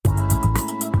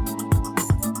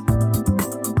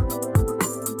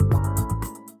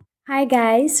Hi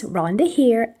guys, Rhonda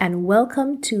here and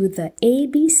welcome to the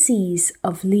ABCs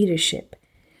of Leadership.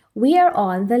 We are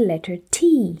on the letter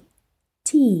T.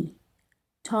 T.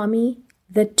 Tommy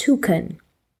the Toucan.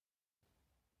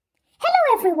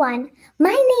 Hello everyone,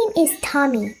 my name is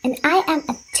Tommy and I am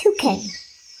a toucan.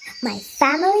 My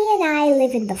family and I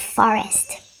live in the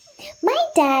forest. My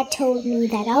dad told me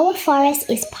that our forest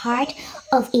is part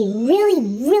of a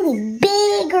really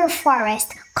bigger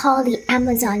forest called the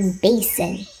Amazon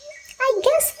Basin. I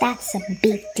guess that's a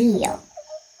big deal.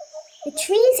 The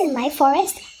trees in my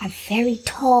forest are very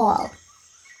tall.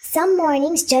 Some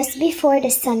mornings just before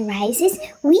the sun rises,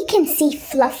 we can see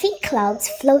fluffy clouds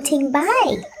floating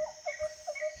by.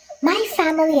 My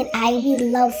family and I, we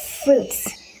love fruits.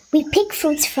 We pick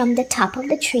fruits from the top of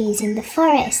the trees in the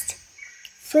forest.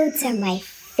 Fruits are my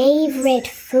favorite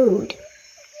food.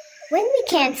 When we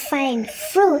can't find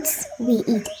fruits, we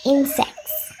eat insects.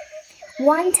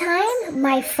 One time,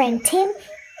 my friend Tim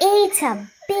ate a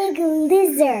big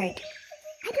lizard.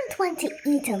 I don't want to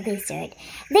eat a lizard.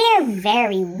 They are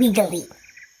very wiggly.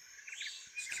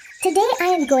 Today I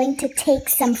am going to take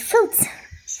some fruits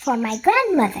for my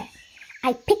grandmother.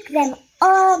 I picked them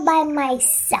all by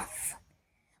myself.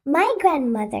 My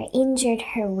grandmother injured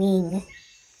her wing.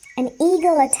 An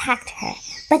eagle attacked her,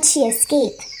 but she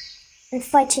escaped.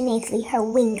 Unfortunately, her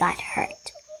wing got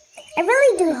hurt. I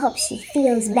really do hope she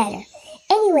feels better.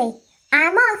 Anyway,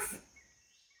 I'm off.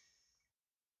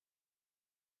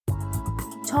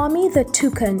 Tommy the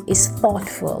Toucan is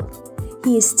thoughtful.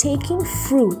 He is taking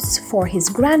fruits for his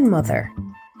grandmother.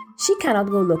 She cannot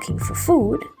go looking for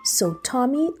food, so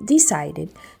Tommy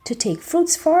decided to take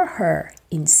fruits for her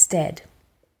instead.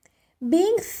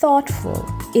 Being thoughtful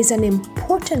is an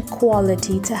important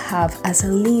quality to have as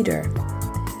a leader.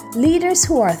 Leaders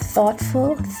who are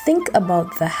thoughtful think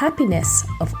about the happiness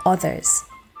of others.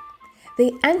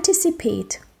 They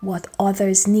anticipate what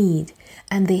others need,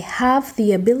 and they have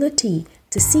the ability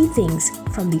to see things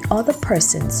from the other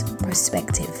person's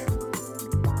perspective.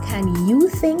 Can you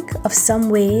think of some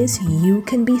ways you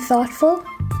can be thoughtful?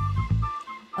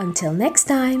 Until next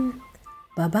time,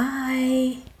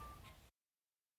 bye-bye.